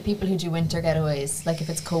feel like people who do winter getaways, like if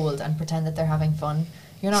it's cold and pretend that they're having fun,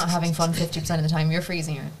 you're not having fun 50% of the time. You're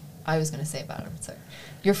freezing. I was going to say bad, sorry.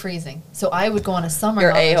 You're freezing. So I would go on a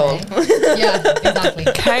summer holiday. a-hole. Yeah, exactly.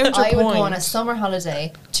 I would go on a Counterpoint. summer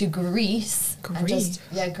holiday to Greece. And just,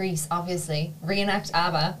 Greece, obviously. Reenact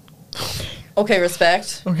ABBA. Okay,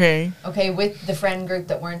 respect. Okay. Okay, with the friend group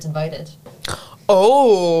that weren't invited.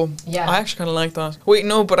 Oh, Yeah. I actually kind of like that. Wait,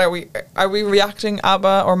 no, but are we reacting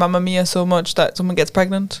ABBA or Mamma Mia so much that someone gets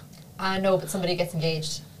pregnant? No, but somebody gets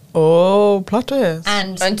engaged. Oh, plot twist.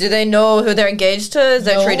 And And do they know who they're engaged to? Is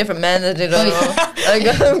there No. 3 different men that they don't know?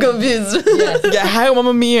 I'm confused. yes. yeah, how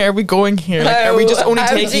Mamma Mia are we going here? Like, are we just only How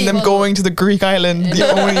taking them deep? going to the Greek island?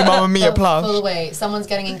 The only Mamma Mia Full plot. way. Someone's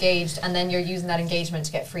getting engaged, and then you're using that engagement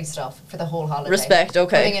to get free stuff for the whole holiday. Respect,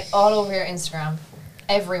 okay. Putting it all over your Instagram,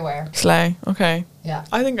 everywhere. Slay. Okay. Yeah.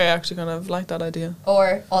 I think I actually kind of like that idea.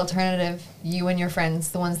 Or alternative, you and your friends,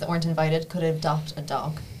 the ones that weren't invited, could adopt a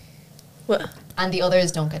dog, What? and the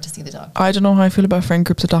others don't get to see the dog. I don't know how I feel about friend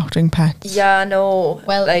groups adopting pets. Yeah, no.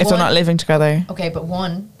 Well, like, If they're not living together. Okay, but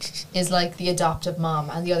one is like the adoptive mom,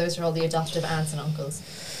 and the others are all the adoptive aunts and uncles.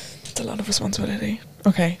 It's a lot of responsibility.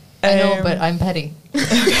 Okay. I know, but I'm petty.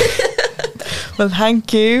 Well,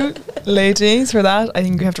 thank you, ladies, for that. I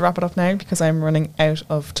think we have to wrap it up now because I'm running out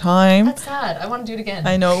of time. That's sad. I want to do it again.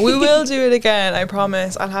 I know. We will do it again. I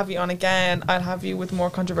promise. I'll have you on again. I'll have you with more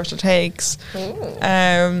controversial takes.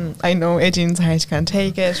 I know Eadaoin's heart can't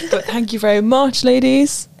take it, but thank you very much,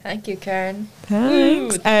 ladies. Thank you, Karen.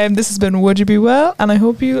 Thanks. This has been Would You Be Well, and I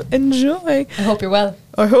hope you enjoy. I hope you're well.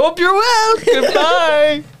 I hope you're well.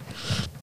 Goodbye.